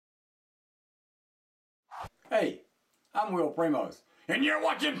Hey, I'm Will Primos, and you're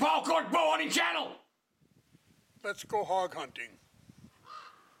watching Boar Crossbow Hunting Channel! Let's go hog hunting.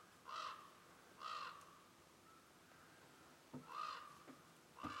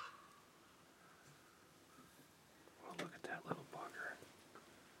 Well, look at that little bugger.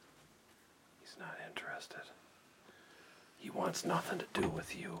 He's not interested. He wants nothing to do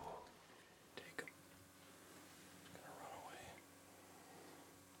with you. Take him. He's gonna run away.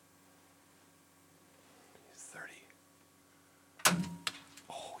 He's 30.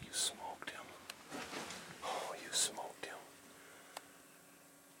 Oh, you smoked him. Oh, you smoked him.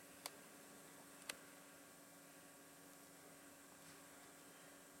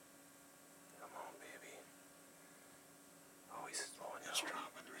 Come on, baby. Oh, he's slowing down. It's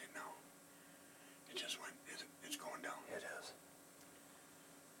dropping right now. It just went, it's going down. It is.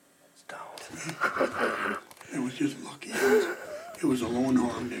 It's down. It was just lucky. It was a lone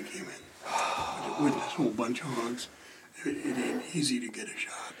hog that came in. With this whole bunch of hogs, it ain't easy to get a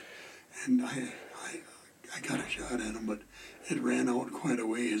shot. And I got a shot at him, but it ran out quite a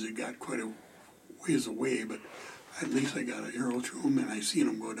ways. It got quite a ways away, but at least I got an arrow through him, and I seen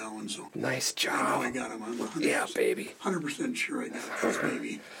him go down. So Nice job. I know I got him. I'm 100%, Yeah, baby. 100% sure I got this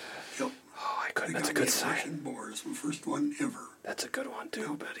baby. Yep. Oh, I couldn't. That's a got good me sign. Russian Boar. It's my first one ever. That's a good one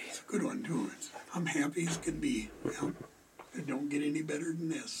too, buddy. It's a good one too. I'm happy as can be. Yep. It don't get any better than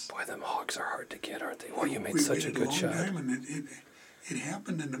this. Boy, them hogs are hard to get, aren't they? Well, you made We such a waited good long shot. time, and it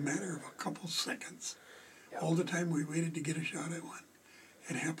happened in a matter of a couple seconds. Yep. All the time we waited to get a shot at one.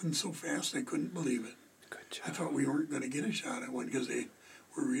 It happened so fast I couldn't believe it. Good job. I thought we weren't going to get a shot at one because they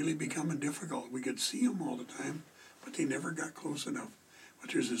were really becoming difficult. We could see them all the time, but they never got close enough.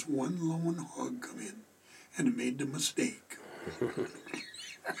 But there's this one lone hog come in, and it made the mistake.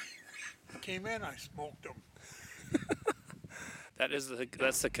 Came in, I smoked him.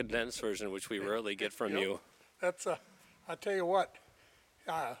 That's the condensed version, which we rarely get from Yep. you. That's I tell you what,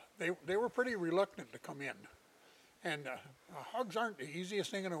 they were pretty reluctant to come in, and hogs aren't the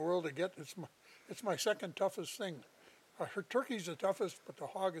easiest thing in the world to get. It's my second toughest thing. Her turkey's the toughest, but the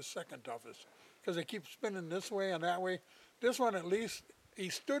hog is second toughest because they keep spinning this way and that way. This one, at least, he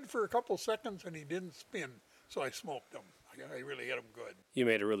stood for a couple seconds and he didn't spin, so I smoked him. I really hit him good. You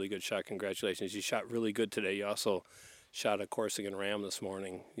made a really good shot. Congratulations. You shot really good today. You also shot a Corsican ram this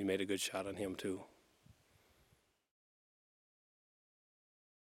morning. You made a good shot on him, too.